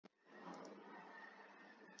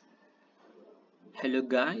Hello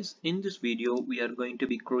guys, in this video we are going to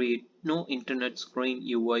be create no internet screen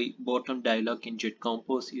UI bottom dialog in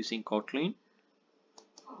Jetcompose using Kotlin.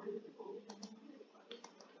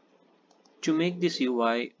 To make this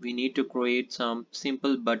UI we need to create some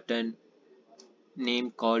simple button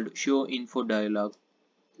name called show info dialog.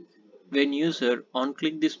 When user on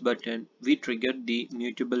click this button we trigger the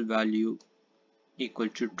mutable value equal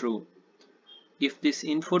to true. If this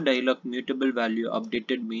info dialog mutable value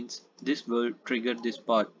updated means this will trigger this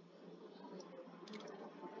part.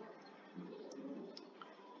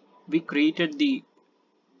 We created the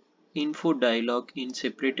info dialog in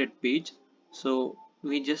separated page, so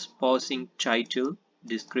we just passing title,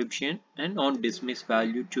 description and on dismiss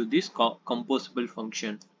value to this composable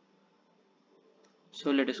function. So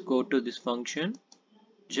let us go to this function,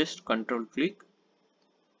 just control click.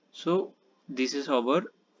 So this is our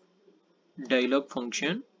dialog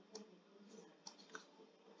function.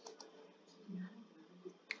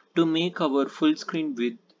 To make our full screen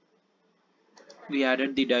width, we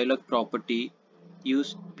added the dialog property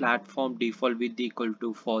use platform default width equal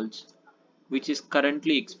to false, which is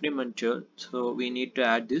currently experimental, so we need to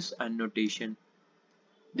add this annotation.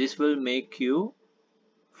 This will make you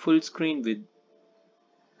full screen width.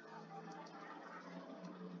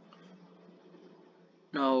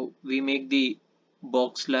 Now we make the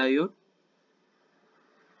box layout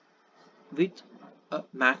with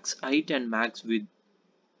max height and max width.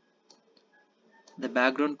 The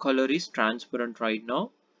background color is transparent right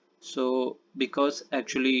now, so because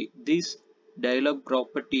actually this dialog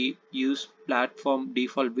property use platform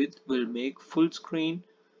default width will make full screen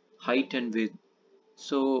height and width.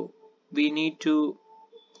 So we need to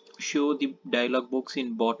show the dialog box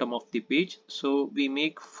in bottom of the page, so we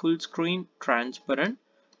make full screen transparent.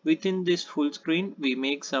 Within this full screen we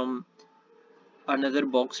make some another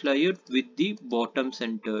box layer with the bottom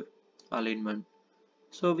center alignment.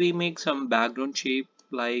 So we make some background shape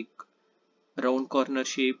like round corner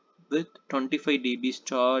shape with 25 dB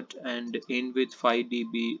start and end with 5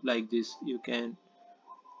 dB, like this. You can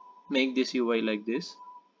make this UI like this.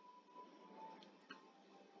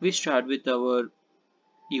 We start with our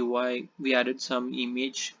UI. We added some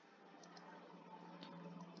image.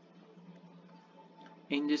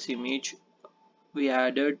 In this image we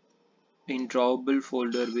added in drawable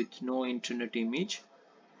folder with no internet image,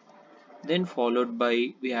 then followed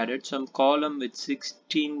by we added some column with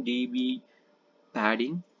 16 dB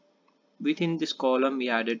padding. Within this column we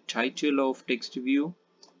added title of text view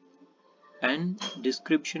and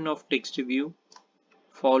description of text view,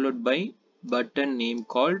 followed by button name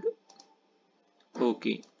called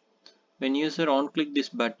OK. When user on click this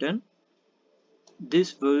button,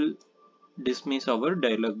 this will dismiss our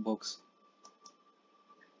dialog box.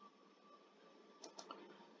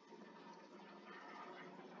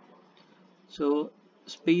 So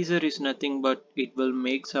spacer is nothing but it will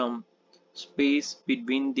make some space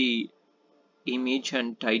between the image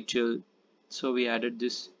and title, so we added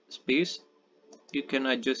this space. You can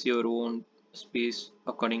adjust your own space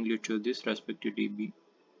accordingly to this respective dB.